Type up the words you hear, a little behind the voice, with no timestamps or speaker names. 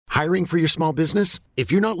Hiring for your small business?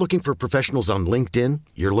 If you're not looking for professionals on LinkedIn,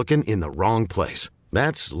 you're looking in the wrong place.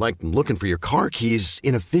 That's like looking for your car keys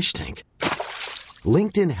in a fish tank.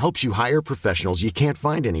 LinkedIn helps you hire professionals you can't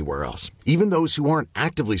find anywhere else, even those who aren't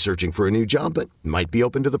actively searching for a new job but might be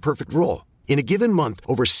open to the perfect role. In a given month,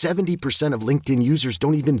 over 70% of LinkedIn users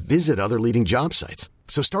don't even visit other leading job sites.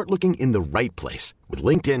 So start looking in the right place. With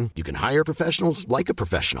LinkedIn, you can hire professionals like a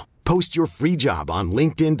professional. Post your free job on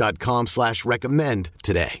linkedin.com/recommend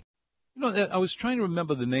today. You know, I was trying to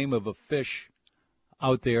remember the name of a fish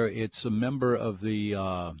out there. It's a member of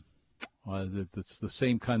it's the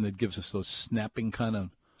same kind that gives us those snapping kind of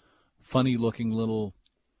funny-looking little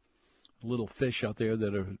fish out there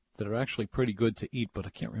that are actually pretty good to eat, but I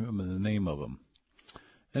can't remember the name of them.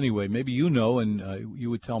 Anyway, maybe you know, and you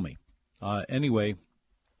would tell me. Anyway,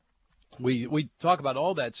 we talk about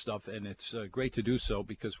all that stuff, and it's great to do so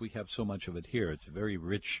because we have so much of it here. It's a very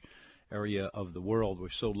rich area of the world. We're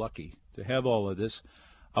so lucky to have all of this.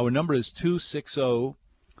 Our number is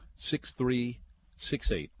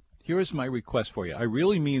 260-6368. Here is my request for you. I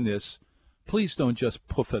really mean this. Please don't just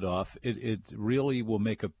poof it off. It really will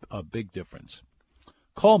make a big difference.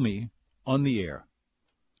 Call me on the air.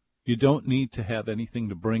 You don't need to have anything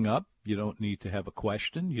to bring up. You don't need to have a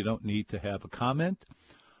question. You don't need to have a comment.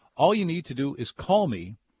 All you need to do is call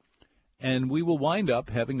me, and we will wind up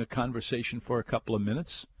having a conversation for a couple of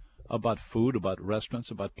minutes about food, about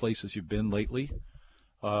restaurants, about places you've been lately,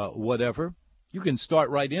 whatever. You can start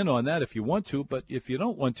right in on that if you want to, but if you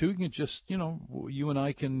don't want to, you can just, you and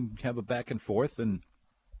I can have a back and forth and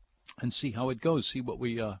see how it goes, see what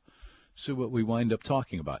we wind up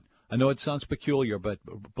talking about. I know it sounds peculiar, but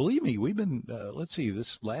believe me, we've been,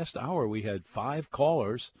 this last hour we had 5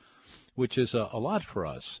 callers, which is a lot for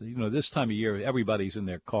us. This time of year, everybody's in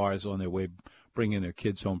their cars on their way, bringing their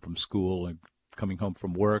kids home from school and coming home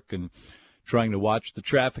from work and trying to watch the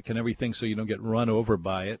traffic and everything so you don't get run over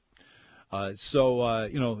by it. That's one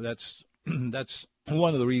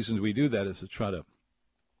of the reasons we do that is to try to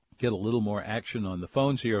get a little more action on the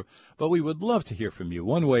phones here. But we would love to hear from you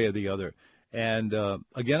one way or the other. And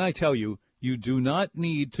again, I tell you, you do not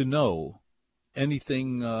need to know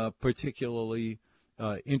anything particularly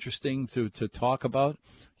interesting to talk about.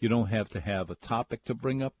 You don't have to have a topic to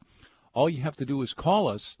bring up. All you have to do is call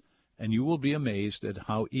us, and you will be amazed at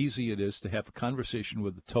how easy it is to have a conversation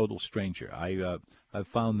with a total stranger. I've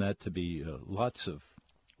found that to be lots of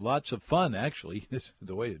fun, actually. This is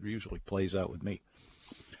the way it usually plays out with me.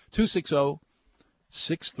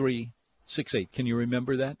 260-6368. Can you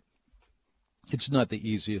remember that? It's not the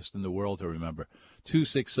easiest in the world to remember.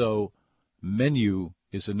 260-MENU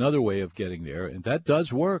is another way of getting there, and that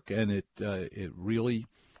does work, and it really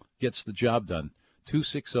gets the job done.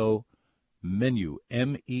 260-MENU,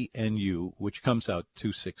 MENU, which comes out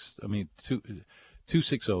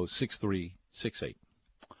 260-6368.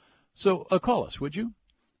 So call us, would you?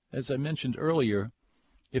 As I mentioned earlier,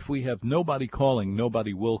 if we have nobody calling,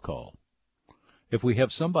 nobody will call. If we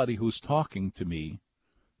have somebody who's talking to me,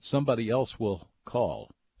 somebody else will call.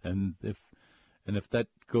 And if that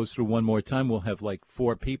goes through one more time, we'll have like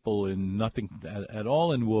 4 people and nothing at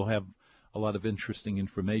all, and we'll have a lot of interesting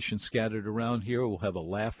information scattered around here. We'll have a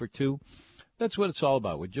laugh or two. That's what it's all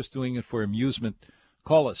about. We're just doing it for amusement.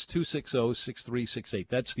 Call us, 260-6368.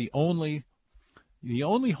 That's the only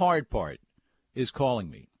hard part is calling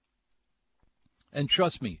me. And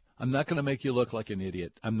trust me, I'm not going to make you look like an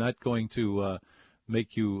idiot. I'm not going to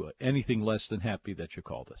make you anything less than happy that you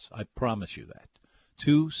called us. I promise you that.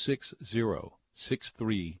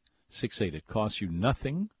 260-6368. It costs you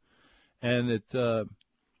nothing, and it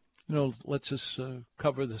lets us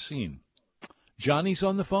cover the scene. Johnny's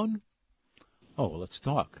on the phone? Oh, well, let's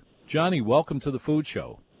talk. Johnny, welcome to the Food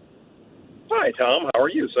Show. Hi, Tom. How are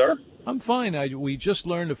you, sir? I'm fine. We just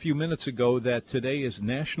learned a few minutes ago that today is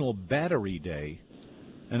National Battery Day,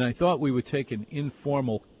 and I thought we would take an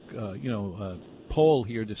informal, poll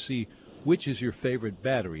here to see which is your favorite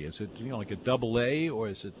battery. Is it, like a AA, or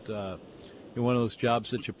is it one of those jobs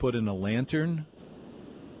that you put in a lantern?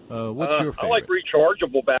 What's your favorite? I like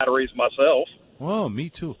rechargeable batteries myself. Oh, me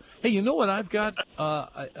too. Hey, you know what I've got?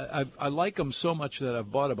 I like them so much that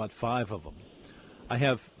I've bought about 5 of them. I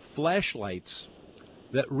have flashlights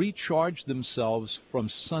that recharge themselves from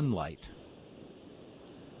sunlight.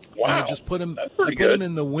 Wow. And I just put them. Them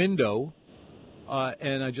in the window,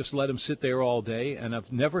 and I just let them sit there all day. And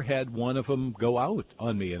I've never had one of them go out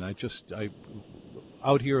on me. And I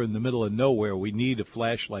out here in the middle of nowhere, we need a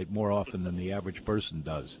flashlight more often than the average person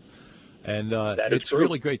does. And it's true.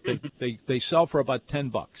 really great. They sell for about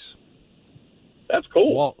 $10. That's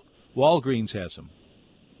cool. Walgreens has them.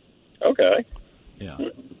 Okay. Yeah.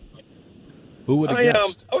 Who would have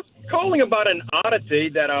guessed? calling about an oddity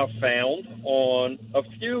that I found on a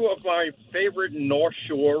few of my favorite North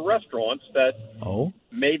Shore restaurants that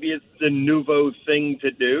maybe it's the nouveau thing to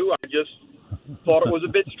do. I just thought it was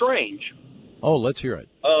a bit strange. Oh, let's hear it.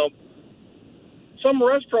 Some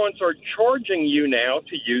restaurants are charging you now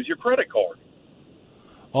to use your credit card.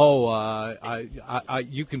 Oh,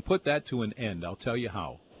 you can put that to an end. I'll tell you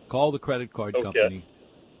how. Call the credit card company.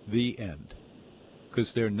 The end.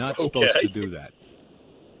 Because they're not supposed to do that.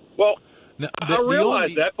 Well, now, I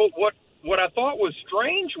realize that, but what I thought was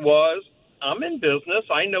strange was I'm in business.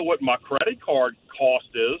 I know what my credit card cost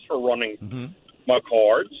is for running my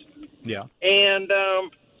cards. Yeah. And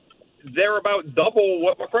they're about double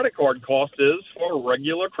what my credit card cost is for a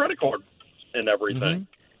regular credit card and everything.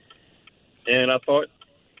 And I thought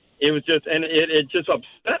it was just, and it just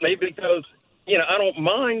upset me because, you know, I don't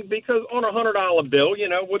mind because on a $100 bill, you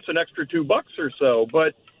know, what's an extra $2 or so?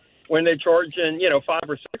 But when they're charging, you know, $5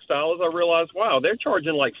 or $6, I realized, wow, they're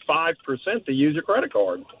charging like 5% to use your credit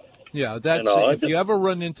card. Yeah, that's if you ever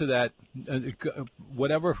run into that,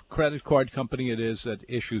 whatever credit card company it is that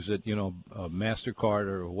issues it, you know, MasterCard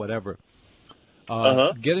or whatever,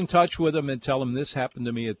 get in touch with them and tell them this happened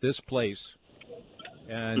to me at this place,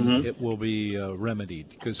 and it will be remedied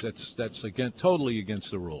because that's again totally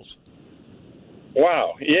against the rules.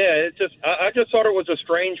 Wow. Yeah, I just thought it was a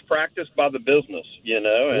strange practice by the business, you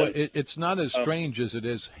know. And, well, it's not as strange as it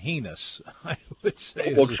is heinous, I would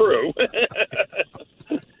say. Well, true.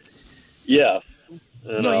 Yeah.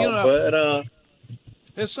 But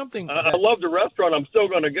there's something. I love the restaurant. I'm still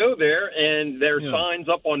going to go there, and there's signs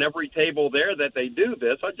up on every table there that they do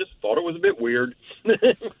this. I just thought it was a bit weird.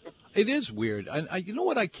 It is weird. And you know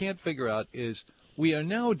what I can't figure out is we are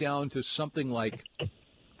now down to something like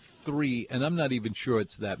 3, and I'm not even sure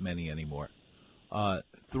it's that many anymore.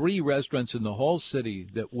 3 restaurants in the whole city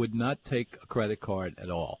that would not take a credit card at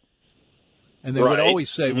all, and they would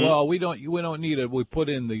always say, "Well, we don't need it. We put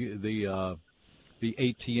in the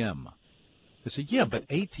ATM." I said, "Yeah, but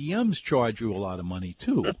ATMs charge you a lot of money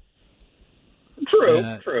too."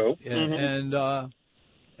 True.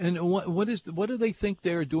 And what do they think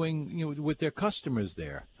they're doing, you know, with their customers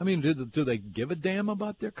there? I mean, do they give a damn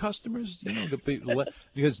about their customers? You know,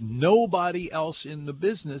 because nobody else in the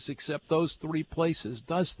business except those 3 places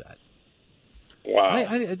does that. Wow.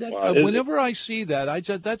 Whenever I see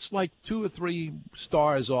that, that's like 2 or 3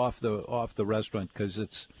 stars off the restaurant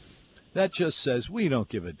because that just says we don't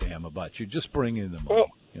give a damn about you. Just bring in the money. Well,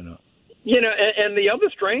 you know. You know, and the other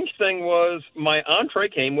strange thing was my entree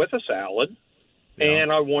came with a salad.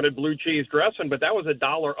 And I wanted blue cheese dressing, but that was $1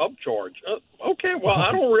 upcharge. Okay, well,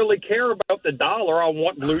 I don't really care about the $1. I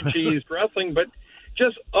want blue cheese dressing, but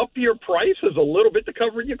just up your prices a little bit to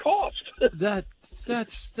cover your cost.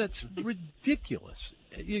 That's ridiculous.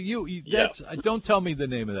 Don't tell me the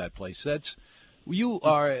name of that place. You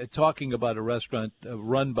are talking about a restaurant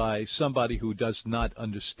run by somebody who does not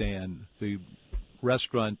understand the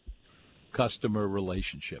restaurant customer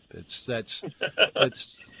relationship.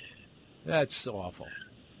 That's awful.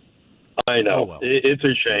 I know. Oh, well. It's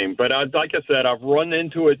a shame. But like I said, I've run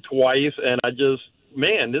into it twice, and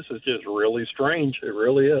this is just really strange. It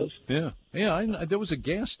really is. Yeah. There was a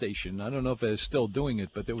gas station. I don't know if they're still doing it,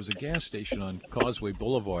 but there was a gas station on Causeway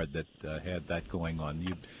Boulevard that had that going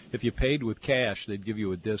on. If you paid with cash, they'd give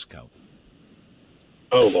you a discount.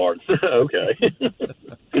 Oh, Lord. Okay.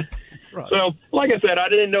 Right. So, like I said, I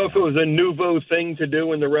didn't know if it was a nouveau thing to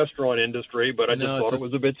do in the restaurant industry, but I just thought it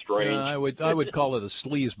was a bit strange. I would call it a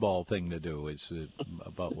sleazeball thing to do. Is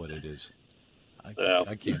about what it is. I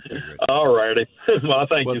can't figure it. All righty. Well,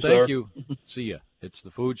 thank you, sir. Well, thank you. See ya. It's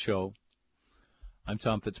the Food Show. I'm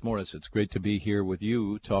Tom Fitzmaurice. It's great to be here with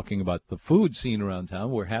you talking about the food scene around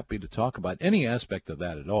town. We're happy to talk about any aspect of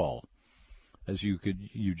that at all. As you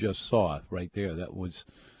just saw right there, that was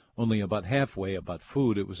only about halfway about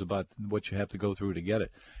food. It was about what you have to go through to get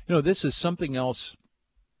it. You know, this is something else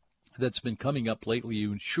that's been coming up lately.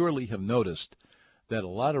 You surely have noticed that a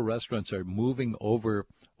lot of restaurants are moving over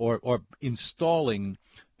or installing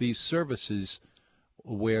these services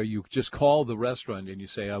where you just call the restaurant and you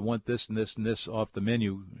say, I want this and this and this off the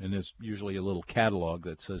menu, and there's usually a little catalog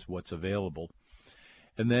that says what's available.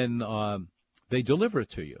 And then they deliver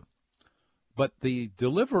it to you. But the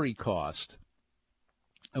delivery cost,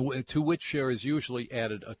 to which there is usually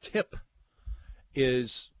added a tip,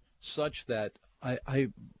 is such that I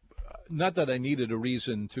not that I needed a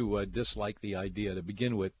reason to dislike the idea to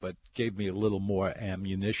begin with, but gave me a little more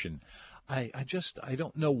ammunition. I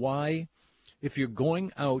don't know why, if you're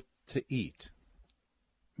going out to eat,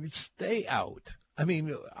 stay out. I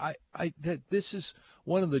mean, this is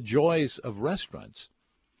one of the joys of restaurants,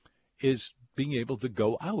 is being able to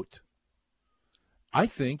go out. I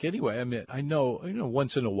think anyway. I mean, I know,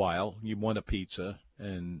 once in a while you want a pizza,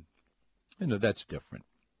 and that's different.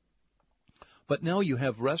 But now you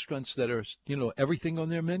have restaurants that are, everything on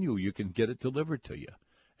their menu you can get it delivered to you,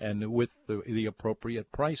 and with the appropriate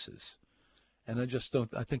prices. And I just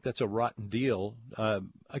don't. I think that's a rotten deal. I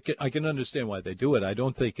can understand why they do it. I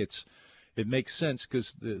don't think it makes sense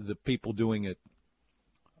because the people doing it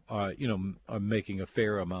are making a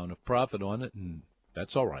fair amount of profit on it, and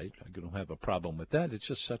that's all right. I don't have a problem with that. It's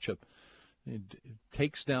just it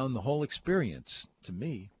takes down the whole experience to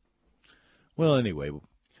me. Well, anyway,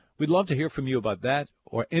 we'd love to hear from you about that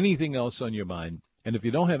or anything else on your mind. And if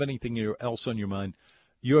you don't have anything else on your mind,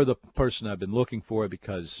 you're the person I've been looking for,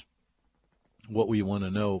 because what we want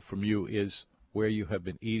to know from you is where you have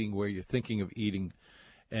been eating, where you're thinking of eating,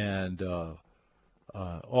 and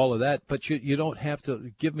all of that. But you don't have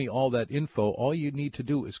to give me all that info. All you need to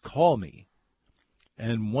do is call me.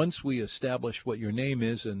 And once we establish what your name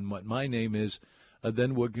is and what my name is,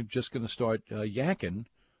 then we're just going to start yakking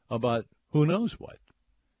about who knows what.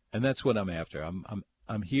 And that's what I'm after.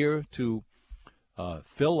 I'm here to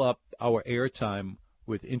fill up our airtime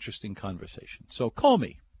with interesting conversation. So call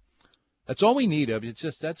me. That's all we need. It's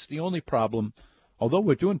just that's the only problem. Although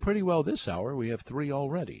we're doing pretty well this hour, we have 3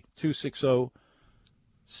 already.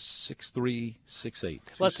 260-6368.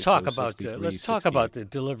 Let's talk about the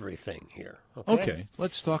delivery thing here. Okay,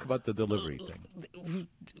 let's talk about the delivery thing.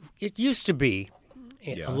 It used to be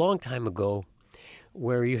a long time ago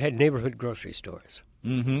where you had neighborhood grocery stores.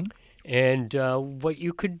 Mm-hmm. And what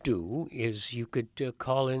you could do is you could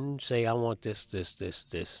call in and say, I want this, and this,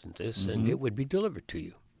 mm-hmm. and it would be delivered to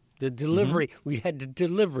you. The delivery, we had the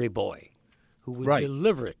delivery boy who would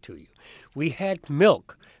deliver it to you. We had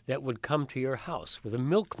milk that would come to your house, where the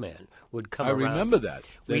milkman would come around. I remember that.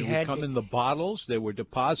 They would come in the bottles. They were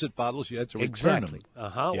deposit bottles. You had to return them.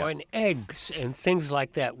 Yeah. And eggs and things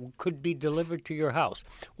like that could be delivered to your house.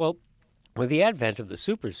 Well, with the advent of the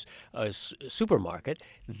supermarket,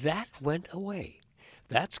 that went away.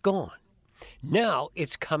 That's gone. Now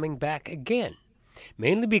it's coming back again,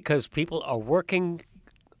 mainly because people are working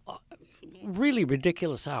really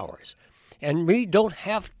ridiculous hours. And we don't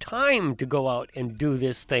have time to go out and do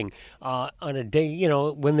this thing on a day,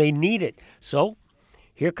 when they need it. So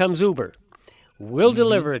here comes Uber. We'll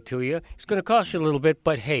deliver it to you. It's going to cost you a little bit,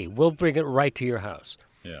 but hey, we'll bring it right to your house.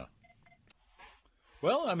 Yeah.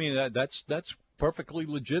 Well, I mean, that's perfectly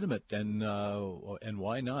legitimate, and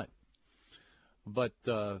why not? But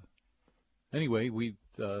anyway,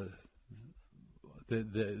 the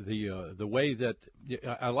way that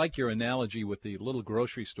I like your analogy with the little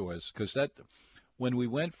grocery stores, because that when we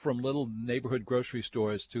went from little neighborhood grocery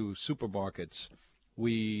stores to supermarkets,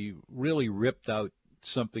 we really ripped out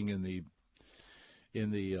something in the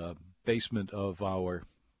basement of our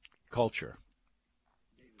culture.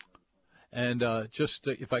 And just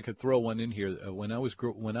if I could throw one in here, when I was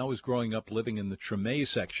growing up living in the Tremé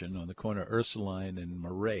section on the corner of Ursuline and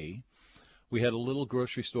Murray, we had a little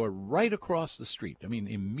grocery store right across the street. I mean,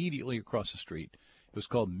 immediately across the street. It was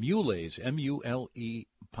called Mule's,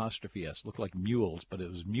 M-U-L-E''S. Looked like mules, but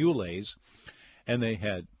it was Mule's, and they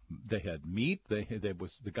had meat.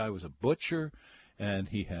 The guy was a butcher, and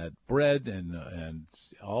he had bread and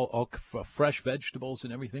all fresh vegetables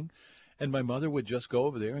and everything. And my mother would just go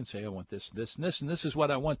over there and say, I want this, this, and this, and this is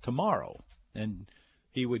what I want tomorrow. And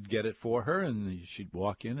he would get it for her, and she'd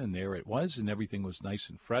walk in, and there it was, and everything was nice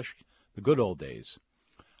and fresh. The good old days.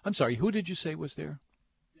 I'm sorry, who did you say was there?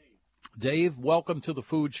 Dave, welcome to the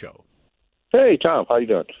Food Show. Hey, Tom, how you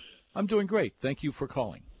doing? I'm doing great. Thank you for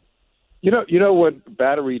calling. You know what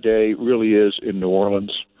Battery Day really is in New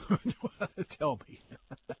Orleans? Tell me.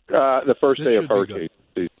 The first day of hurricane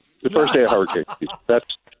season. The first day of hurricane season. That's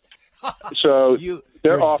so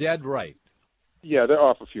you're off, dead right. Yeah, they're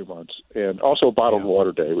off a few months, and also Bottled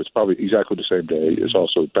Water Day, which is probably exactly the same day, is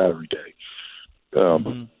also Battery Day.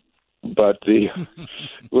 But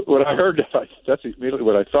what I heard, that's immediately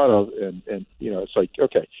what I thought of, and it's like,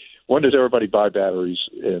 okay, when does everybody buy batteries?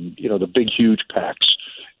 And the big huge packs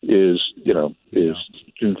is June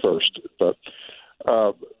 1st. But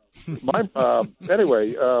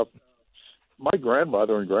anyway, my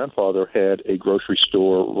grandmother and grandfather had a grocery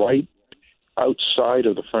store right outside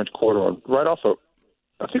of the French Quarter, right off of,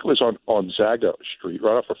 I think it was on Zaga Street,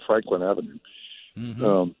 right off of Franklin Avenue,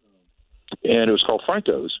 and it was called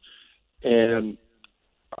Franco's. And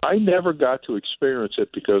I never got to experience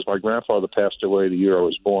it because my grandfather passed away the year I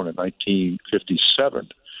was born in 1957.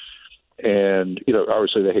 And,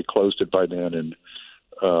 obviously they had closed it by then. And,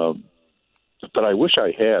 but I wish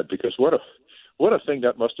I had, because what a thing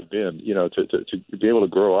that must have been, to be able to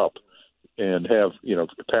grow up and have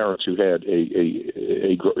parents who had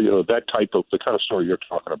a that type of the kind of store you're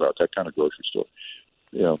talking about, that kind of grocery store.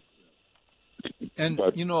 And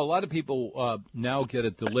a lot of people now get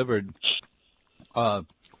it delivered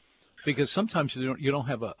because sometimes you don't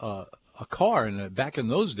have a car, and back in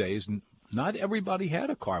those days, not everybody had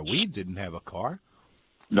a car. We didn't have a car.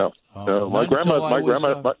 No, my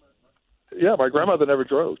grandmother never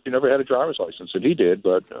drove. She never had a driver's license, and he did,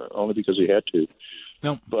 but only because he had to.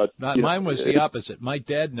 No, but mine was the opposite. My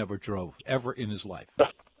dad never drove ever in his life.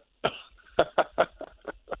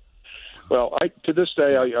 Well, to this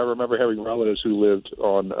day, I remember having relatives who lived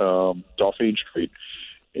on Dauphine Street.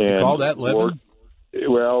 And you call that living?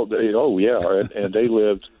 Well, and they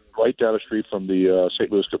lived right down the street from the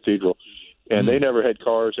St. Louis Cathedral. And they never had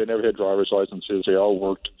cars. They never had driver's licenses. They all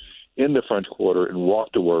worked in the French Quarter and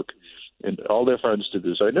walked to work. And all their friends did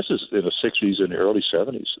this. And this is in the 60s and early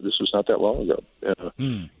 70s. This was not that long ago.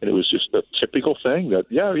 And it was just a typical thing that,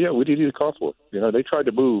 we didn't need a car for. They tried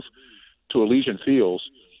to move to Elysian Fields,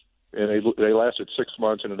 and they lasted 6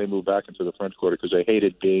 months, and then they moved back into the French Quarter because they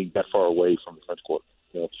hated being that far away from the French Quarter.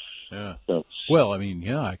 Yeah. So. Well,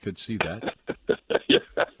 I could see that. Yeah,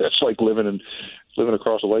 it's like living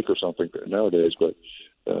across a lake or something nowadays. But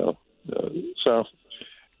so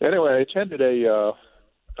anyway, I attended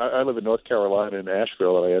I live in North Carolina in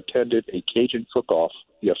Asheville, and I attended a Cajun cook-off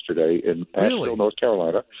yesterday in Asheville, North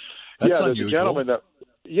Carolina. That's there's unusual.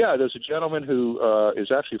 There's a gentleman who is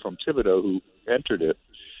actually from Thibodaux who entered it,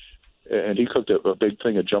 and he cooked a big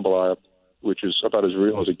thing of jambalaya, which is about as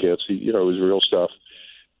real as it gets. His real stuff.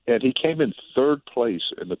 And he came in third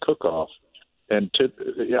place in the cook-off. And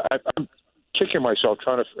I'm kicking myself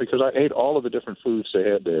because I ate all of the different foods they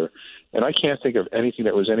had there, and I can't think of anything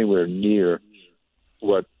that was anywhere near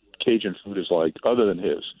what Cajun food is like other than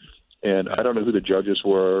his. And I don't know who the judges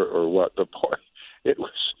were or what the point. It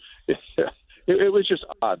was just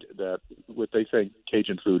odd that what they think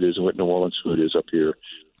Cajun food is and what New Orleans food is up here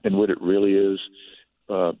and what it really is.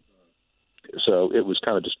 So it was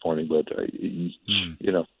kind of disappointing, but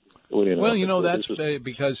that's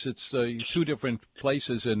because it's two different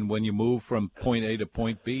places, and when you move from point A to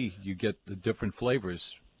point B, you get the different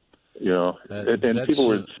flavors. And people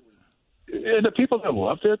were. And the people that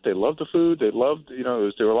loved it, they loved the food. They loved,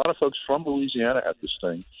 there were a lot of folks from Louisiana at this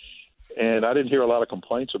thing, and I didn't hear a lot of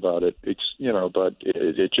complaints about it. But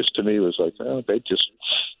it just to me was like, they just,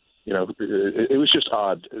 it was just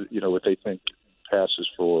odd, what they think passes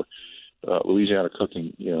for Louisiana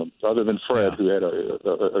cooking. Other than Fred, who had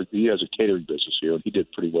he has a catering business here, and he did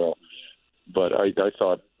pretty well. But I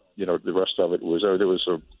thought, the rest of it was there was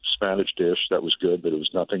a Spanish dish that was good, but it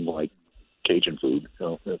was nothing like Cajun food.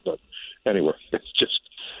 But anyway, it's just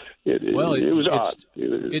it was odd.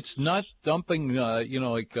 It's not dumping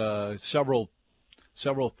several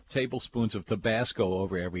tablespoons of Tabasco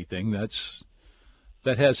over everything.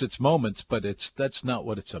 That has its moments, but that's not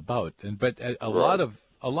what it's about. But a lot of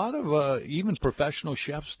even professional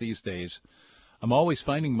chefs these days, I'm always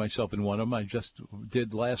finding myself in one of them. I just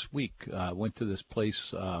did last week. Went to this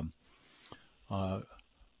place.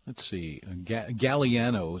 Let's see,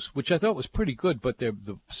 Galliano's, which I thought was pretty good, but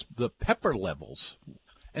the pepper levels,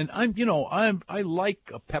 and I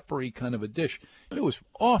like a peppery kind of a dish. It was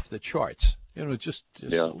off the charts. Just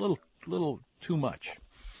a little too much.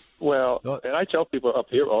 Well, and I tell people up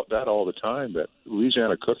here that all the time that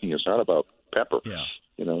Louisiana cooking is not about pepper. Yeah.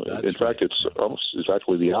 In fact, it's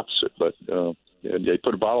actually the opposite. But and they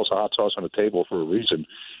put bottles of hot sauce on the table for a reason,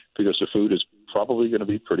 because the food is probably going to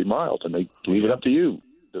be pretty mild, and they leave it up to you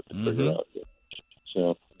to figure it out.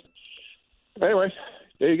 So anyway,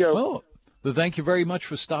 there you go. Well, thank you very much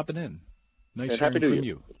for stopping in. Nice hearing from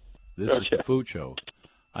you. This is the Food Show.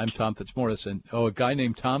 I'm Tom Fitzmaurice, and a guy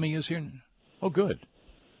named Tommy is here. Oh, good.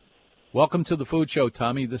 Welcome to the Food Show,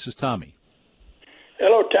 Tommy. This is Tommy.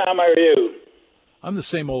 Hello, Tom. How are you? I'm the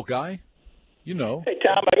same old guy. Hey,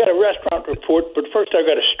 Tom, I got a restaurant report, but first I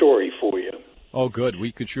got a story for you. Oh, good.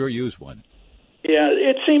 We could sure use one. Yeah,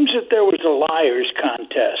 it seems that there was a liars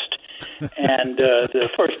contest, and the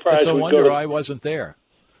first prize would go to... I wasn't there.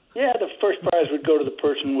 Yeah, the first prize would go to the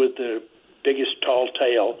person with the biggest tall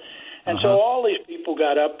tail. And so all these people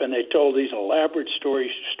got up and they told these elaborate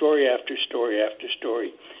story after story after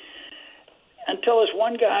story. Until this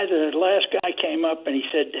one guy, the last guy came up and he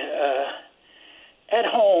said, at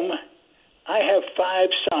home, I have 5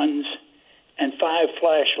 sons and 5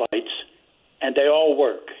 flashlights, and they all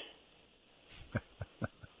work.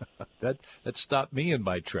 That stopped me in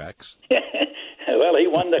my tracks. Well, he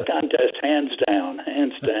won the contest hands down.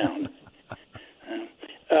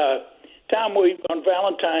 Tom, on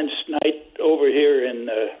Valentine's night over here in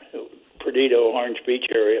Perdido, Orange Beach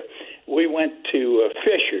area, we went to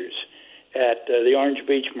Fisher's at the Orange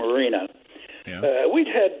Beach Marina. Yeah.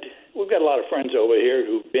 We've got a lot of friends over here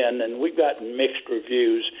who've been, and we've gotten mixed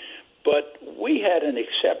reviews, but we had an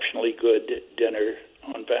exceptionally good dinner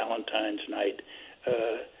on Valentine's night.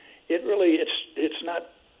 It's not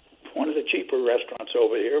one of the cheaper restaurants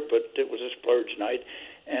over here, but it was a splurge night,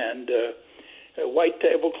 and a white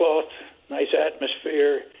tablecloth, nice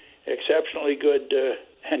atmosphere, exceptionally good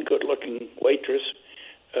and good-looking waitress,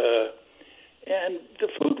 and the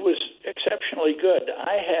food was exceptionally good.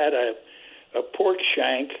 I had a pork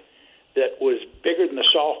shank that was bigger than a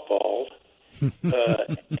softball,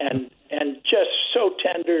 and just so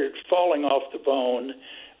tender, falling off the bone.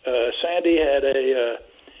 Sandy had a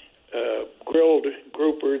grilled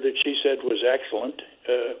grouper that she said was excellent.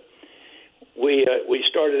 We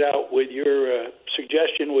started out with your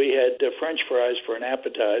suggestion. We had French fries for an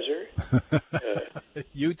appetizer.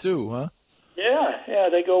 You too, huh? Yeah,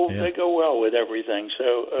 they go well with everything.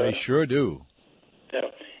 So they sure do.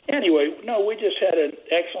 So anyway, no, we just had an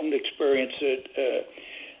excellent experience.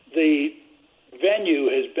 The venue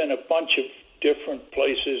has been a bunch of different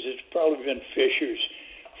places. It's probably been Fisher's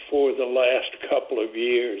for the last couple of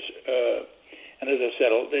years. And as I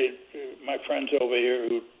said, my friends over here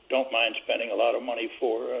who don't mind spending a lot of money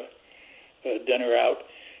for dinner out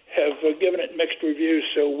have given it mixed reviews,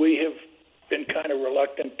 so we have been kind of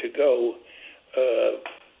reluctant to go.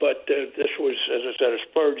 But this was, as I said, a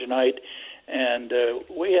splurge night, and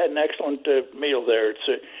we had an excellent meal there.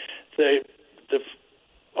 The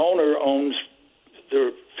owner owns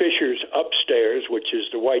the Fisher's upstairs, which is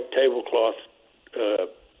the white tablecloth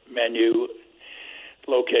menu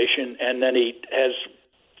location, and then he has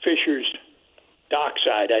Fisher's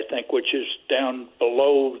Dockside, I think, which is down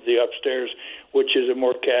below the upstairs, which is a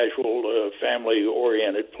more casual,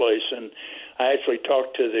 family-oriented place. And I actually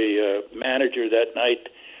talked to the manager that night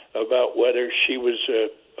about whether she was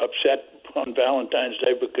upset on Valentine's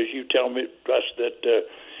Day, because you tell us that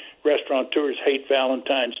restaurateurs hate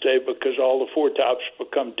Valentine's Day because all the four tops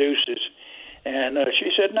become deuces. And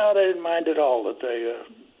she said, no, they didn't mind at all, that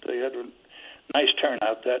they had a nice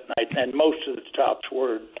turnout that night, and most of the tops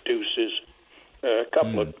were deuces. A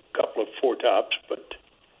couple of four tops, but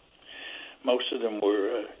most of them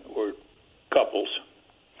were couples.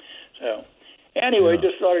 So anyway,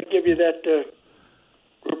 just thought I'd give you that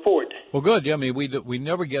report. Well, good. Yeah, I mean, we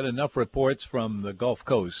never get enough reports from the Gulf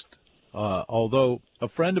Coast. Although a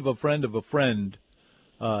friend of a friend of a friend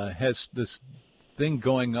has this thing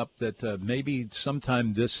going up that maybe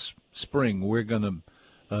sometime this spring we're going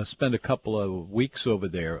to spend a couple of weeks over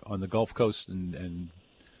there on the Gulf Coast and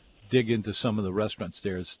dig into some of the restaurants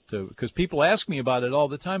there, because people ask me about it all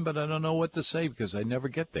the time, but I don't know what to say because I never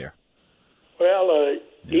get there. Well,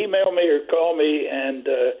 email me or call me, and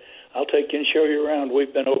I'll take you and show you around.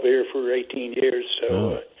 We've been over here for 18 years,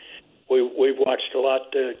 so we've watched a lot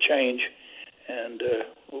change, and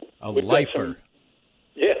a lifer.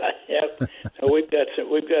 Yeah. So we've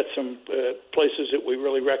got some places that we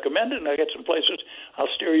really recommend, and I got some places I'll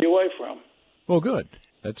steer you away from. Well, good.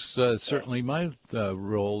 That's certainly my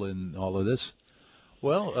role in all of this.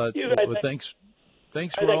 Well, thanks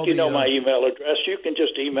for all the... I think you know my email address. You can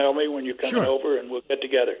just email me when you're coming over, and we'll get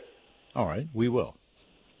together. All right, we will.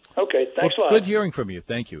 Okay, thanks a lot. Good hearing from you.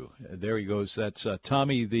 Thank you. There he goes. That's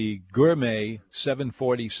Tommy, the gourmet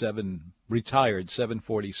 747, retired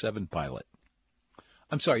 747 pilot.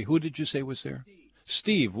 I'm sorry, who did you say was there?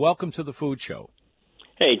 Steve, welcome to the Food Show.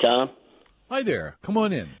 Hey, Tom. Hi there. Come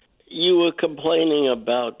on in. You were complaining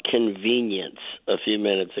about convenience a few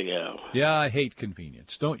minutes ago. Yeah, I hate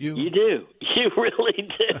convenience. Don't you? You do. You really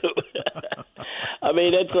do. I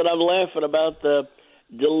mean, that's what I'm laughing about, the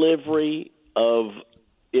delivery of,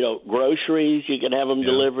 groceries. You can have them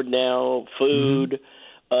delivered now, food.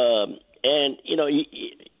 Mm-hmm. And,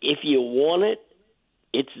 if you want it,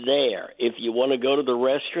 it's there. If you want to go to the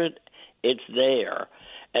restaurant, it's there.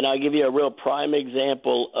 And I'll give you a real prime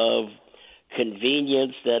example of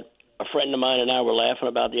convenience that a friend of mine and I were laughing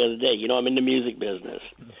about the other day. I'm in the music business.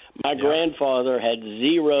 My grandfather had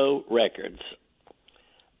 0 records.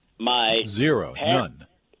 None.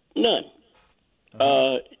 None.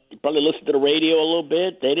 You probably listened to the radio a little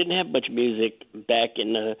bit. They didn't have much music back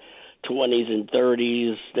in the 20s and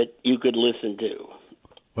 30s that you could listen to.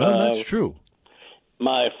 Well, that's true.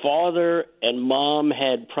 My father and mom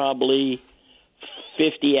had probably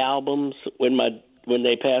 50 albums when my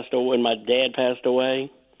dad passed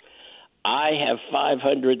away. I have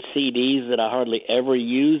 500 CDs that I hardly ever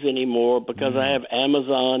use anymore because I have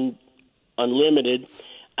Amazon Unlimited.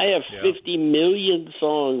 I have 50 million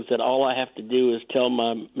songs that all I have to do is tell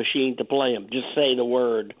my machine to play them. Just say the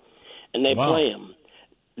word, and they play them.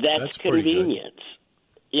 That's pretty good. convenience.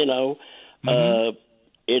 You know,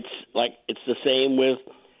 it's the same with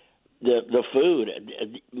the food.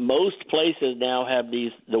 Most places now have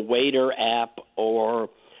the Waiter app or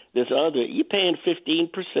this other. You're paying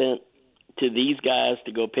 15% to these guys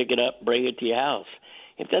to go pick it up, bring it to your house.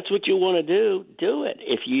 If that's what you want to do, do it.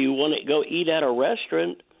 If you want to go eat at a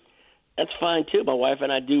restaurant, that's fine too. My wife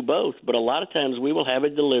and I do both, but a lot of times we will have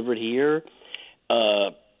it delivered here.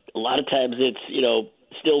 A lot of times it's,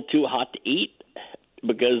 still too hot to eat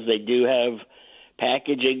because they do have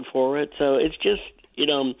packaging for it. So it's just,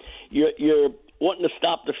 you're wanting to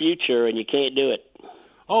stop the future and you can't do it.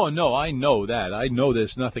 Oh, no, I know that. I know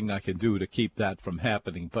there's nothing I can do to keep that from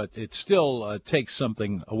happening, but it still takes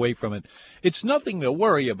something away from it. It's nothing to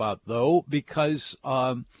worry about, though, because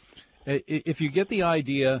if you get the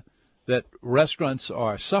idea that restaurants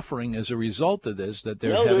are suffering as a result of this, that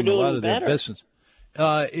they're having a lot of their business.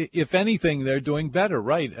 If anything, they're doing better,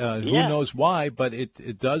 right? Who knows why, but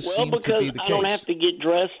it does seem to be the case. Well, because I don't have to get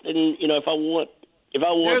dressed, and if I want.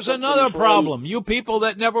 There's another problem. You people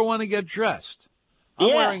that never want to get dressed.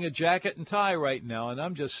 I'm wearing a jacket and tie right now, and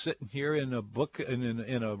I'm just sitting here in a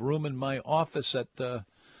room in my office at the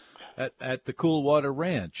Coolwater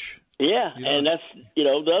Ranch. Yeah, and that's the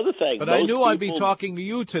other thing. But I knew I'd be talking to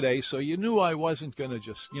you today, so you knew I wasn't going to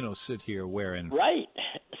just sit here wearing. Right.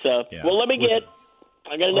 So well, let me get.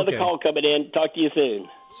 I got another call coming in. Talk to you soon.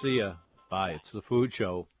 See ya. Bye. It's the Food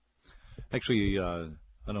Show. Actually, I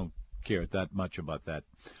don't care that much about that.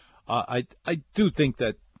 I do think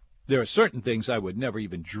that there are certain things I would never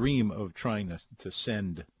even dream of trying to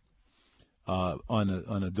send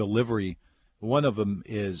on a delivery. One of them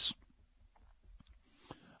is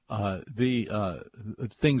the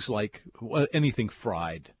things like anything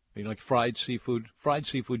fried. Like fried seafood. Fried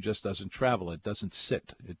seafood just doesn't travel. It doesn't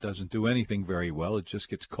sit. It doesn't do anything very well. It just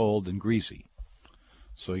gets cold and greasy.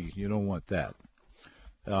 So you don't want that.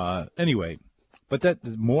 Anyway, but that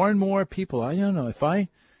more and more people. I don't know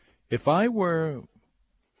if I were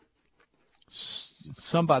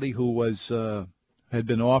somebody who was had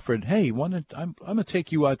been offered, hey, I'm going to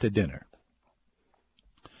take you out to dinner,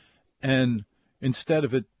 and instead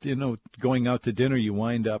of it, going out to dinner, you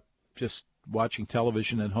wind up just watching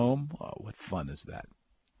television at home. Oh, what fun is that?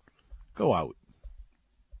 Go out.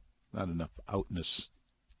 Not enough outness.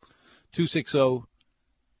 260-6368.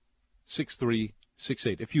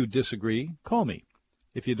 If you disagree, call me.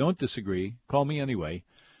 If you don't disagree, call me anyway.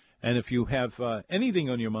 And if you have anything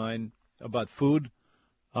on your mind about food,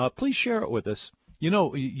 please share it with us.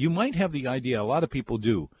 You might have the idea, a lot of people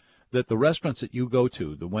do, that the restaurants that you go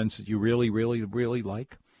to, the ones that you really, really, really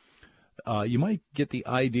like, you might get the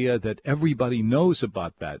idea that everybody knows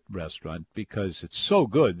about that restaurant because it's so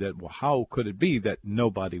good that how could it be that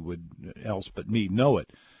nobody would else but me know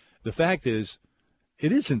it? The fact is,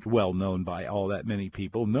 it isn't well known by all that many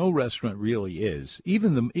people. No restaurant really is.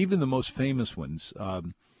 Even the most famous ones,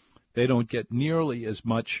 they don't get nearly as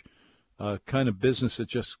much kind of business that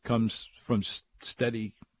just comes from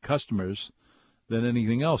steady customers than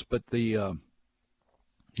anything else. But you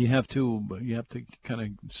have to kind of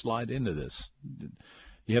slide into this.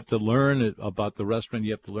 You have to learn about the restaurant.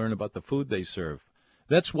 You have to learn about the food they serve.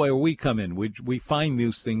 That's where we come in. We find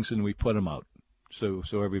these things and we put them out so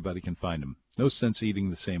everybody can find them. No sense eating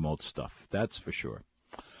the same old stuff. That's for sure.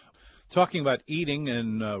 Talking about eating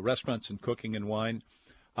and restaurants and cooking and wine,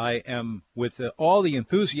 I am, with all the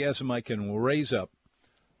enthusiasm I can raise up,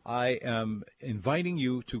 I am inviting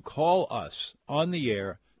you to call us on the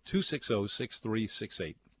air,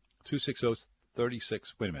 260-6368.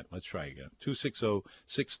 260-36. Wait a minute. Let's try again.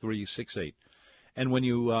 260-6368. And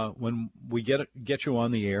when we get you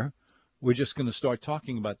on the air, we're just going to start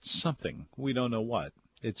talking about something. We don't know what.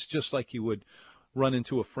 It's just like you would run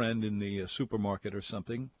into a friend in the supermarket or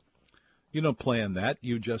something. You don't plan that.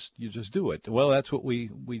 You just do it. Well, that's what we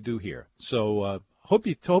do here. So hope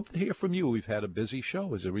to hear from you. We've had a busy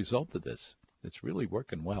show as a result of this. It's really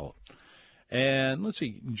working well. And let's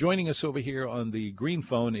see, joining us over here on the green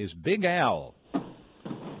phone is Big Al.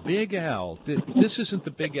 Big Al. This isn't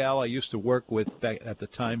the Big Al I used to work with back at the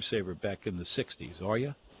Time Saver back in the 60s, are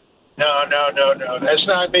you? No. That's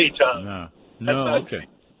not me, Tom. No, okay. Me.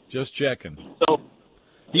 Just checking. So,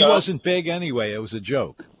 he wasn't big anyway. It was a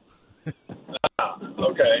joke.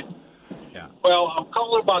 Okay. Yeah. Well, I'm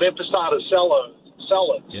calling about Episode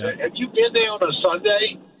Sellers. Yeah. Have you been there on a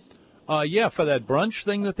Sunday? Yeah, for that brunch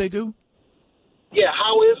thing that they do? Yeah,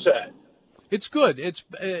 how is that? It's good.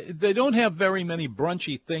 They don't have very many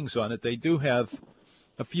brunchy things on it. They do have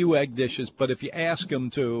a few egg dishes, but if you ask them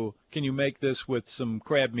can you make this with some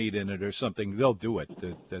crab meat in it or something, they'll do it.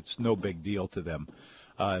 That's no big deal to them.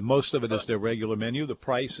 Most of it is their regular menu. The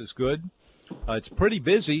price is good. It's pretty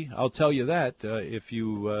busy, I'll tell you that. If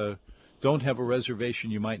you don't have a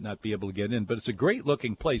reservation, you might not be able to get in. But it's a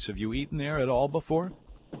great-looking place. Have you eaten there at all before?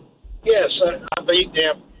 Yes, I've eaten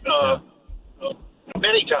there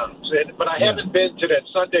many times, but I haven't been to that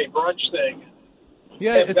Sunday brunch thing.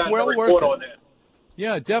 Yeah, it's well worth it. On that.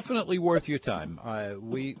 Yeah, definitely worth your time.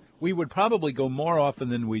 We would probably go more often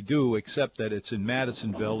than we do, except that it's in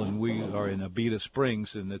Madisonville and we are in Abita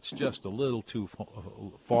Springs, and it's just a little too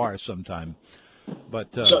far sometime.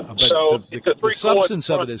 But the substance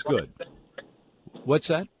of it is good. What's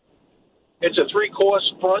that? It's a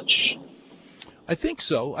 3-course brunch. I think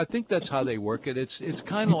so. I think that's how they work it. It's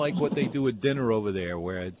kind of like what they do at dinner over there,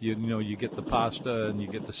 where you get the pasta and you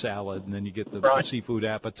get the salad and then you get the seafood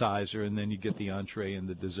appetizer and then you get the entree and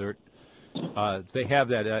the dessert. They have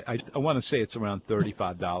that. I want to say it's around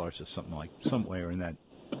 $35 or somewhere in that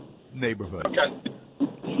neighborhood. Okay.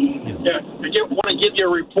 Yeah. I want to give you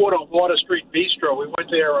a report on Water Street Bistro. We went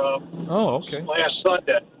there. Last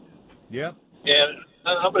Sunday. Yeah. And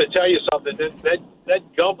I'm going to tell you something. That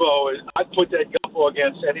gumbo I'd put that gumbo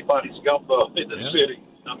against anybody's gumbo in the city.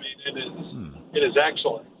 I mean, it is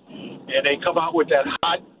excellent. And they come out with that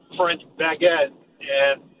hot French baguette,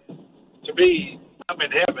 and to me, I'm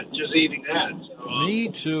in heaven just eating that. So, me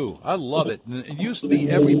too. I love it. And it used to be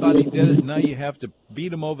everybody did it. Now you have to beat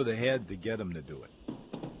them over the head to get them to do it.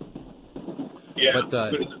 Yeah.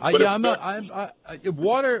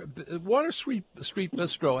 Water Street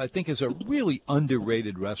Bistro, I think, is a really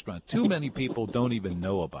underrated restaurant. Too many people don't even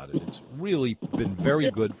know about it. It's really been very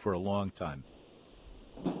good for a long time.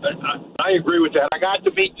 I agree with that. I got to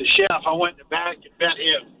meet the chef. I went back and met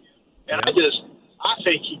him, and I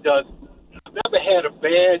think he does. I've never had a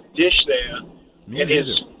bad dish there, and his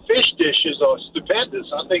fish dishes are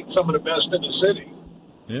stupendous. I think some of the best in the city.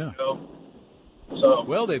 Yeah. You know? So,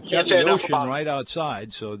 well, they've got the ocean right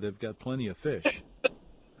outside, so they've got plenty of fish.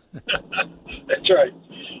 That's right.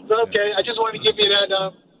 So, okay, I just wanted to give you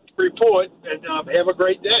that report, and have a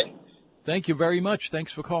great day. Thank you very much.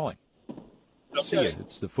 Thanks for calling. Okay. See you.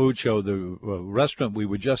 It's the food show. The restaurant we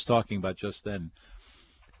were just talking about just then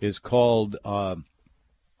is called I've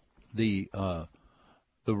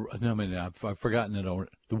forgotten it over.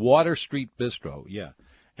 The Water Street Bistro. Yeah,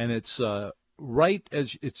 and it's right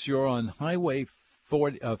as you're on Highway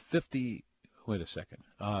 23,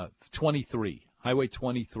 Highway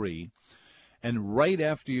 23, and right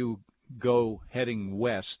after you go heading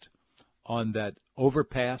west on that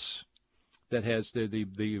overpass that has the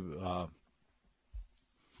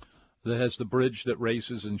bridge that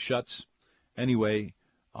raises and shuts. Anyway,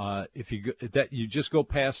 if you just go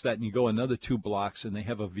past that and you go another 2 blocks, and they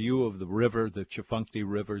have a view of the river, the Chifunkte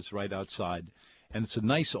River's right outside. And it's a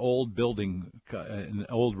nice old building, an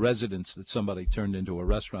old residence that somebody turned into a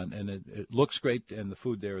restaurant, and it looks great, and the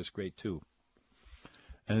food there is great too.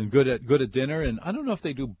 And good at dinner. And I don't know if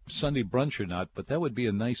they do Sunday brunch or not, but that would be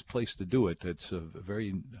a nice place to do it. It's a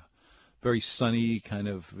very, very sunny kind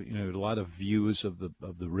of, a lot of views of the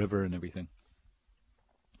river and everything.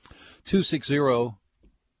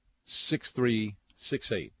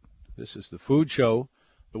 260-6368. This is the food show.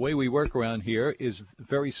 The way we work around here is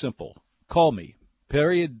very simple. Call me.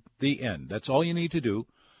 Period. The end. That's all you need to do.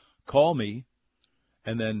 Call me,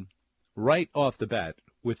 and then right off the bat,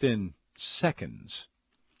 within seconds,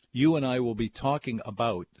 you and I will be talking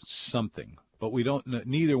about something, but we don't.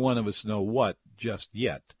 Neither one of us know what just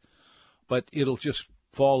yet. But it'll just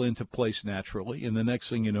fall into place naturally, and the next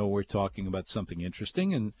thing you know, we're talking about something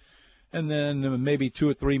interesting, and then maybe 2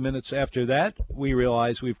 or 3 minutes after that, we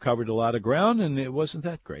realize we've covered a lot of ground, and it wasn't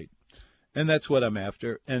that great. And that's what I'm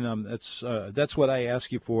after, and that's what I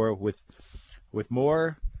ask you for with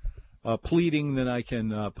more pleading than I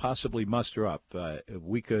can possibly muster up.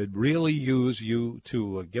 We could really use you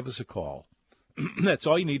to give us a call. That's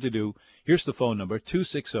all you need to do. Here's the phone number,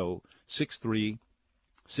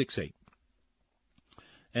 260-6368.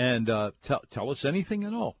 And tell us anything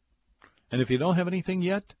at all. And if you don't have anything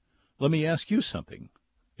yet, let me ask you something.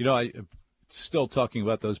 I'm still talking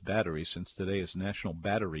about those batteries since today is National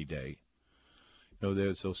Battery Day.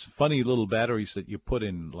 There's those funny little batteries that you put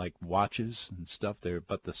in, like, watches and stuff. They're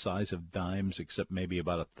about the size of dimes, except maybe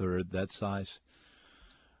about a third that size.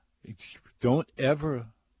 Don't ever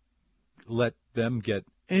let them get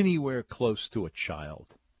anywhere close to a child.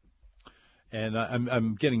 And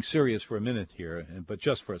I'm getting serious for a minute here, but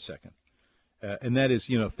just for a second. And that is,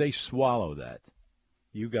 if they swallow that,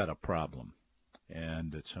 you got a problem.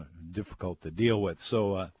 And it's difficult to deal with.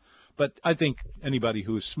 So, but I think anybody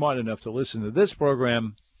who is smart enough to listen to this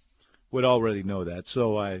program would already know that.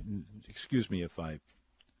 So excuse me if I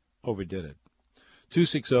overdid it.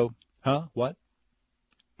 260, what?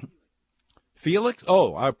 Felix?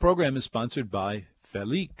 Oh, our program is sponsored by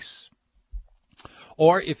Felix.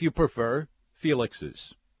 Or if you prefer,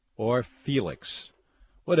 Felix's or Felix,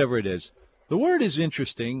 whatever it is. The word is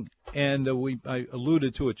interesting, and I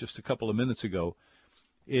alluded to it just a couple of minutes ago.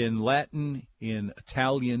 In Latin, in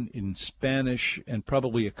Italian, in Spanish, and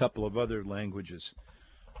probably a couple of other languages,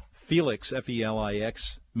 Felix,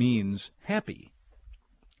 F-E-L-I-X, means happy.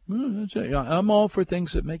 I'm all for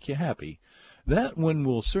things that make you happy. That one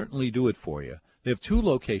will certainly do it for you. They have 2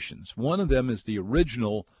 locations. One of them is the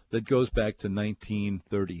original that goes back to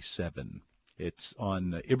 1937. It's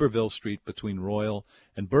on Iberville Street between Royal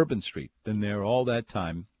and Bourbon Street. Been there all that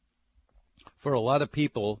time. For a lot of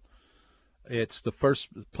people, it's the first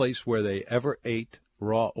place where they ever ate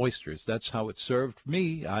raw oysters. That's how it's served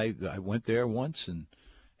me. I went there once and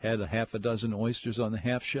had a half a dozen oysters on the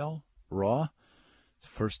half shell, raw. It's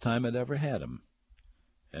the first time I'd ever had them.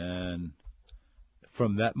 And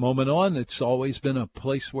from that moment on, it's always been a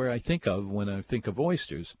place where I think of when I think of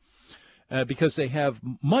oysters, because they have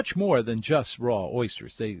much more than just raw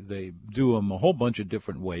oysters. They do them a whole bunch of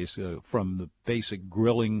different ways, from the basic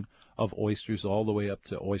grilling of oysters all the way up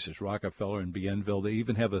to Oysters Rockefeller and Bienville. They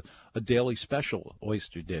even have a daily special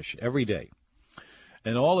oyster dish every day.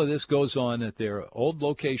 And all of this goes on at their old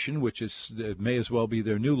location, which may as well be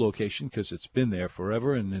their new location because it's been there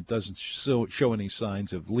forever and it doesn't show any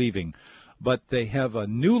signs of leaving. But they have a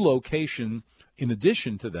new location in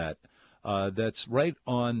addition to that that's right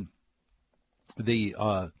on the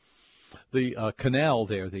canal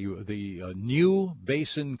there, the New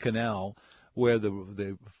Basin Canal, where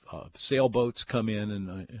the sailboats come in,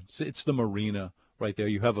 and it's the marina right there.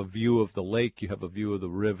 You have a view of the lake, you have a view of the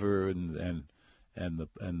river, and the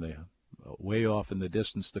way off in the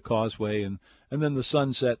distance the causeway, and then the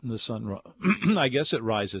sunset and the sunrise. I guess it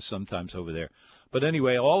rises sometimes over there. But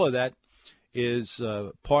anyway, all of that is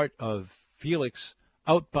part of Felix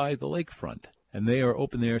out by the lakefront, and they are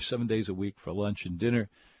open there 7 days a week for lunch and dinner.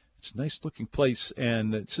 It's a nice-looking place,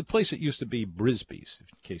 and it's a place that used to be Brisby's, in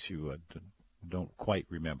case you don't quite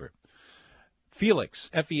remember. Felix,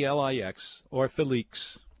 F-E-L-I-X, or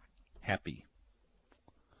Felix, happy.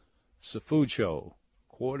 It's a food show.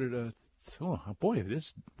 Oh boy,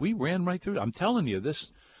 we ran right through. I'm telling you,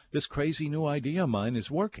 this crazy new idea of mine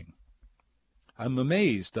is working. I'm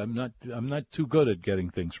amazed. I'm not too good at getting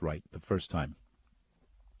things right the first time.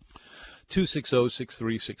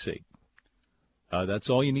 260-6368. That's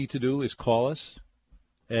all you need to do is call us.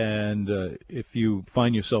 And if you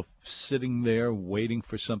find yourself sitting there waiting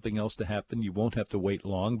for something else to happen, you won't have to wait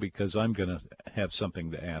long because I'm going to have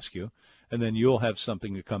something to ask you. And then you'll have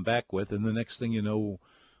something to come back with. And the next thing you know,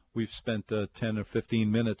 we've spent 10 or 15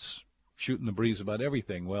 minutes shooting the breeze about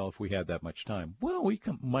everything. Well, if we had that much time. Well,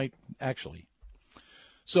 might actually.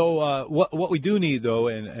 So what we do need, though,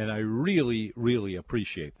 and I really, really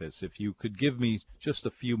appreciate this, if you could give me just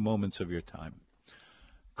a few moments of your time.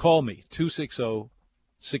 Call me,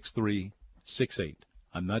 260-6368.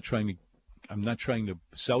 I'm not trying to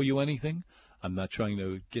sell you anything. I'm not trying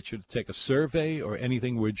to get you to take a survey or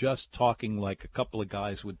anything. We're just talking like a couple of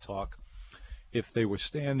guys would talk if they were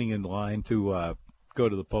standing in line to go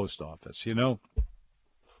to the post office, you know.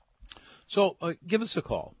 So give us a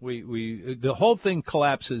call. The whole thing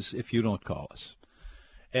collapses if you don't call us.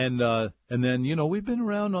 And then, you know, we've been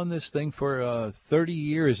around on this thing for 30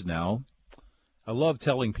 years now. I love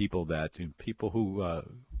telling people that, people who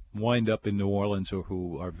wind up in New Orleans or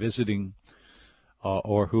who are visiting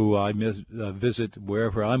or who I visit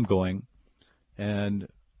wherever I'm going. And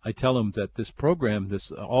I tell them that this program,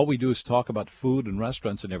 all we do is talk about food and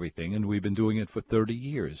restaurants and everything, and we've been doing it for 30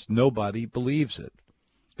 years. Nobody believes it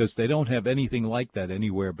because they don't have anything like that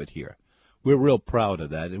anywhere but here. We're real proud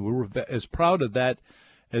of that, and we're as proud of that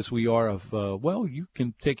as we are of, well, you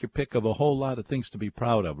can take your pick of a whole lot of things to be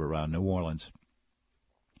proud of around New Orleans.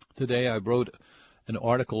 Today I wrote an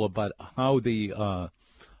article about how the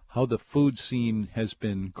food scene has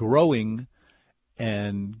been growing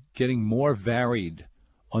and getting more varied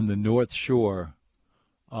on the North Shore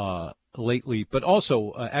lately. But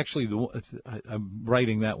also, actually, I'm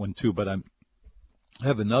writing that one too, but I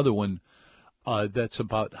have another one that's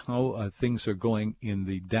about how things are going in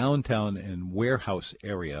the downtown and warehouse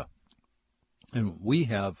area. And we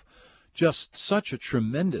have just such a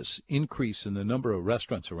tremendous increase in the number of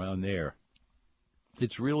restaurants around there.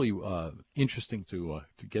 It's really interesting to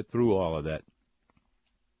get through all of that.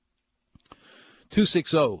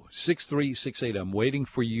 260-6368. I'm waiting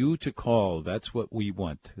for you to call. That's what we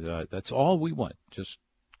want. That's all we want.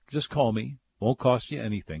 Just call me. Won't cost you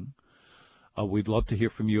anything. We'd love to hear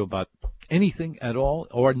from you about anything at all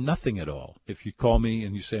or nothing at all. If you call me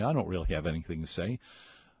and you say, I don't really have anything to say,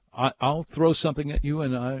 I'll throw something at you,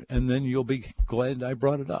 and then you'll be glad I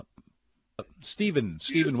brought it up. Stephen,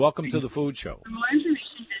 welcome to the Food Show.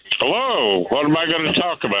 Hello. What am I going to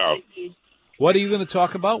talk about? What are you going to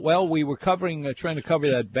talk about? Well, we were trying to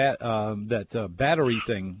cover that battery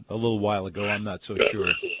thing a little while ago. I'm not so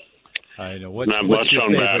sure. I know. What's your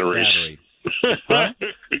favorite battery? Huh?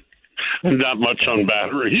 Not much on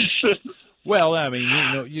batteries. Well, I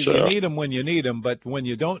mean, you need them when you need them, but when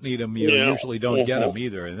you don't need them, you usually don't get them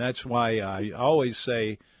either. And that's why I always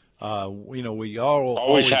say, we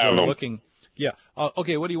always have are them. looking. Yeah.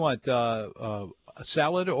 Okay. What do you want? A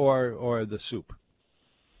salad or the soup?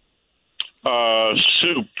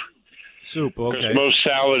 Soup. Soup. Okay. Because most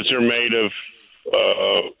salads are made of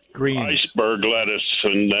greens, iceberg lettuce,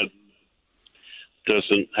 and that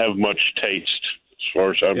doesn't have much taste as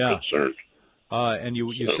far as I'm concerned. And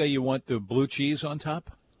you say you want the blue cheese on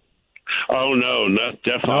top? Oh no,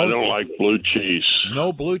 definitely. No? I don't like blue cheese.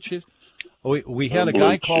 No blue cheese. We had a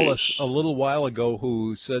guy call us a little while ago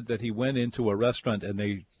who said that he went into a restaurant and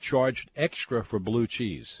they charged extra for blue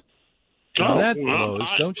cheese. Now that blows,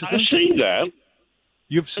 don't you think? I've seen that.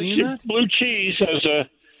 You've seen that? Blue cheese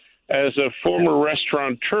as a former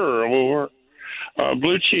restaurateur,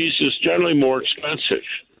 blue cheese is generally more expensive.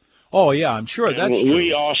 Oh yeah, I'm sure that's true.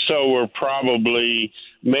 We also were probably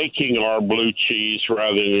making our blue cheese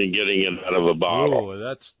rather than getting it out of a bottle.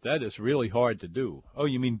 Oh, that is really hard to do. Oh,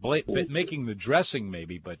 you mean making the dressing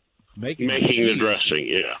maybe, but making the dressing,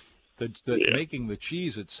 yeah. Making the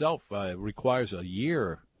cheese itself requires a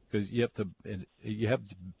year because you have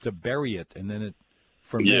to bury it and then it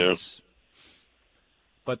ferments. Yeah.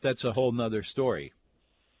 But that's a whole nother story.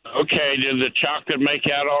 Okay, did the chocolate make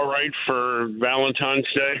out all right for Valentine's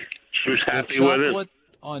Day? She was happy with it? Chocolate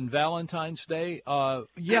on Valentine's Day?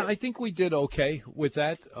 Yeah, I think we did okay with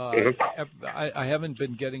that. I haven't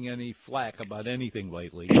been getting any flack about anything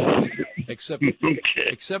lately, except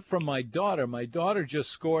from my daughter. My daughter just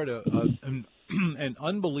scored an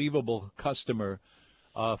unbelievable customer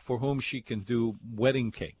for whom she can do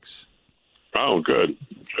wedding cakes. Oh, good.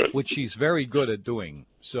 Which she's very good at doing.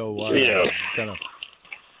 So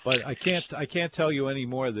but I can't tell you any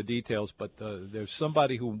more of the details. But there's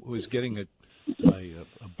somebody who's getting a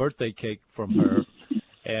birthday cake from her,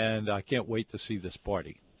 and I can't wait to see this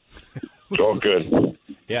party. Oh, good.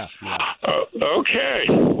 Yeah. Okay.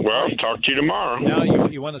 Well, talk to you tomorrow. Now,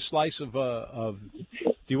 you want a slice of do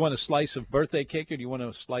you want a slice of birthday cake or do you want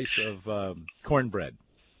a slice of cornbread?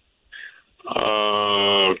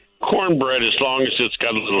 Cornbread, as long as it's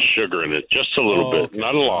got a little sugar in it, just a little bit,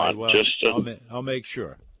 not a lot. Right, well, just I'll make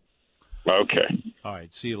sure. Okay. All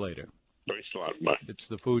right. See you later. Thanks a lot. Bye. It's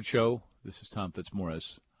the Food Show. This is Tom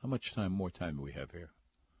Fitzmaurice. How much more time do we have here?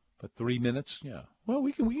 About 3 minutes? Yeah. Well,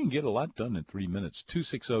 we can get a lot done in 3 minutes.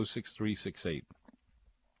 260-6368.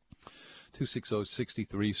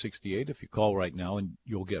 260-6368. If you call right now, and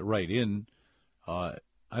you'll get right in. I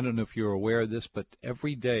don't know if you're aware of this, but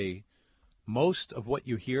every day, most of what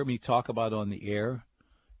you hear me talk about on the air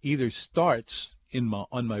either starts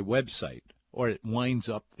on my website or it winds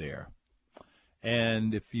up there.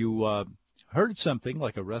 And if you heard something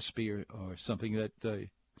like a recipe or something that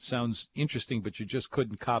sounds interesting, but you just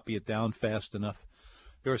couldn't copy it down fast enough,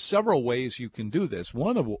 there are several ways you can do this.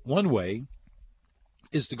 One way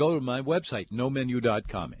is to go to my website,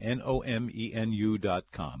 nomenu.com,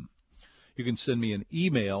 nomenu.com. You can send me an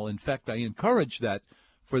email. In fact, I encourage that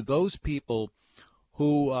for those people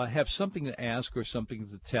who have something to ask or something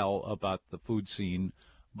to tell about the food scene,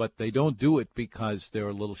 but they don't do it because they're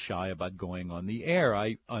a little shy about going on the air.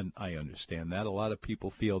 I understand that. A lot of people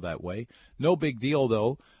feel that way. No big deal,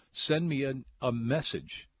 though. Send me a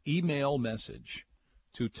message, email message,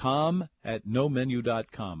 to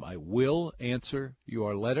tom@nomenu.com. I will answer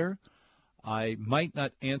your letter. I might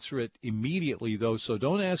not answer it immediately, though, so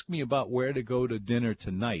don't ask me about where to go to dinner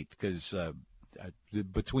tonight, because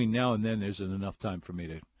between now and then there isn't enough time for me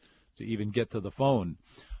to even get to the phone.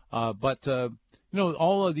 But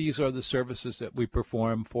all of these are the services that we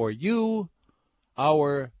perform for you,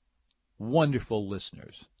 our wonderful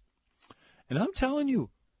listeners. And I'm telling you,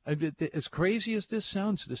 as crazy as this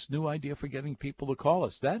sounds, this new idea for getting people to call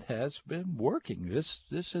us, that has been working. This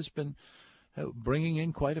has been bringing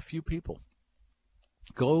in quite a few people.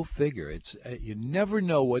 Go figure. It's you never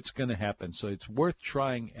know what's going to happen, so it's worth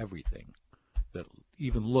trying everything that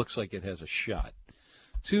even looks like it has a shot.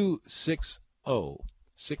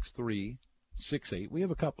 260-6368. We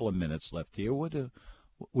have a couple of minutes left here.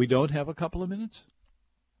 We don't have a couple of minutes?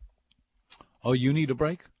 Oh, you need a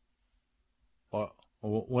break? Well,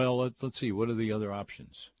 let's see. What are the other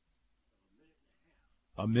options?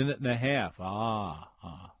 A minute and a half.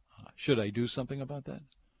 Should I do something about that?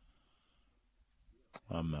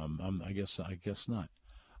 I guess not.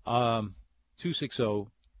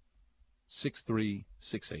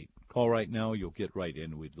 260-6368. Call right now. You'll get right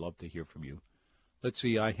in. We'd love to hear from you. Let's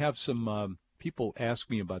see. I have some people ask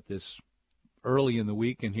me about this early in the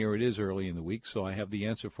week, and here it is early in the week, so I have the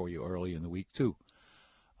answer for you early in the week, too.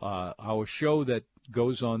 Our show that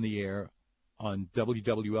goes on the air on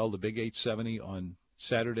WWL, the Big 870, on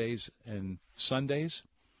Saturdays and Sundays.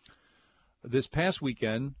 This past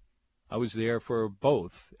weekend, I was there for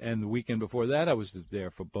both, and the weekend before that, I was there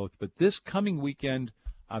for both. But this coming weekend,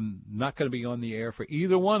 I'm not going to be on the air for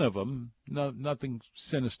either one of them. No, nothing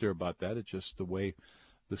sinister about that. It's just the way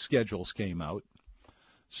the schedules came out.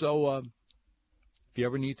 So if you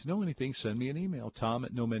ever need to know anything, send me an email,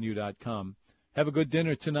 tom@nomenu.com. Have a good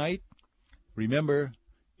dinner tonight. Remember,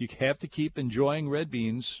 you have to keep enjoying red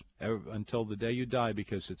beans until the day you die,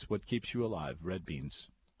 because it's what keeps you alive, red beans.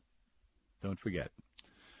 Don't forget.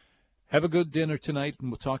 Have a good dinner tonight,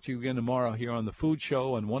 and we'll talk to you again tomorrow here on The Food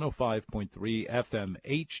Show on 105.3 FM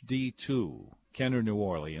HD2, Kenner, New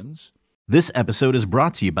Orleans. This episode is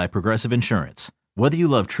brought to you by Progressive Insurance. Whether you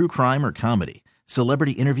love true crime or comedy,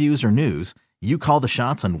 celebrity interviews or news, you call the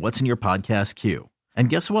shots on what's in your podcast queue. And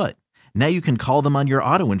guess what? Now you can call them on your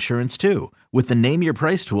auto insurance, too, with the Name Your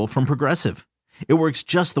Price tool from Progressive. It works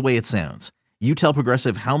just the way it sounds. You tell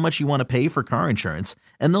Progressive how much you want to pay for car insurance,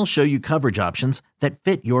 and they'll show you coverage options that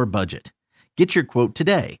fit your budget. Get your quote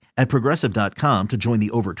today at Progressive.com to join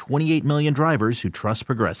the over 28 million drivers who trust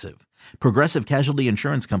Progressive. Progressive Casualty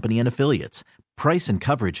Insurance Company and Affiliates. Price and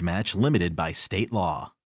coverage match limited by state law.